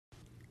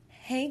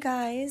Hey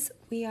guys,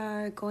 we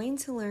are going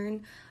to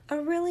learn a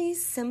really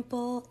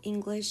simple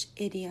English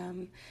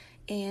idiom,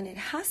 and it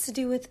has to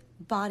do with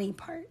body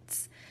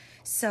parts.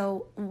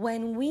 So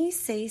when we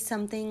say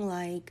something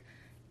like,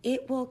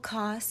 it will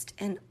cost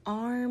an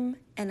arm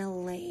and a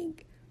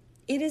leg,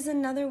 it is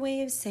another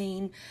way of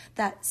saying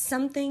that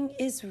something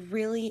is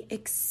really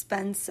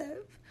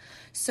expensive.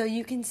 So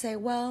you can say,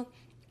 well,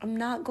 I'm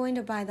not going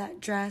to buy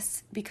that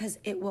dress because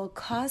it will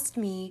cost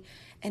me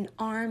an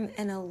arm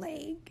and a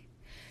leg.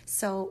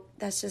 So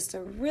that's just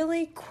a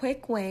really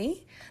quick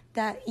way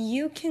that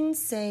you can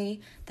say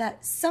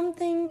that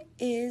something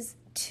is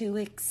too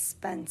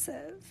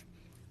expensive.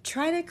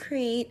 Try to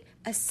create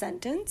a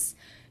sentence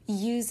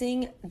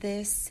using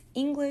this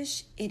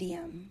English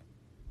idiom.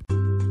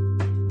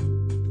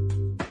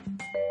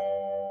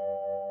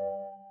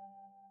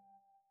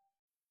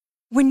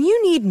 When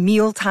you need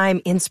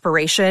mealtime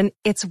inspiration,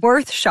 it's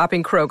worth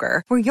shopping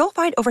Kroger, where you'll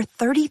find over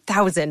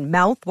 30,000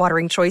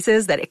 mouth-watering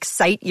choices that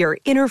excite your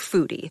inner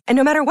foodie. And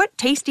no matter what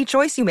tasty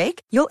choice you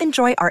make, you'll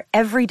enjoy our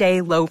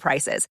everyday low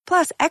prices,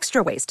 plus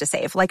extra ways to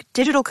save, like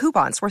digital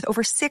coupons worth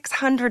over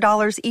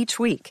 $600 each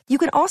week. You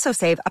can also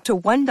save up to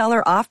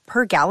 $1 off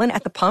per gallon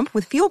at the pump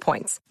with fuel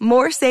points.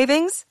 More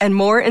savings and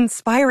more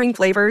inspiring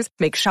flavors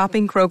make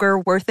shopping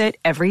Kroger worth it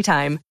every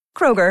time.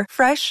 Kroger,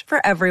 fresh for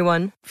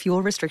everyone.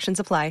 Fuel restrictions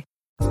apply.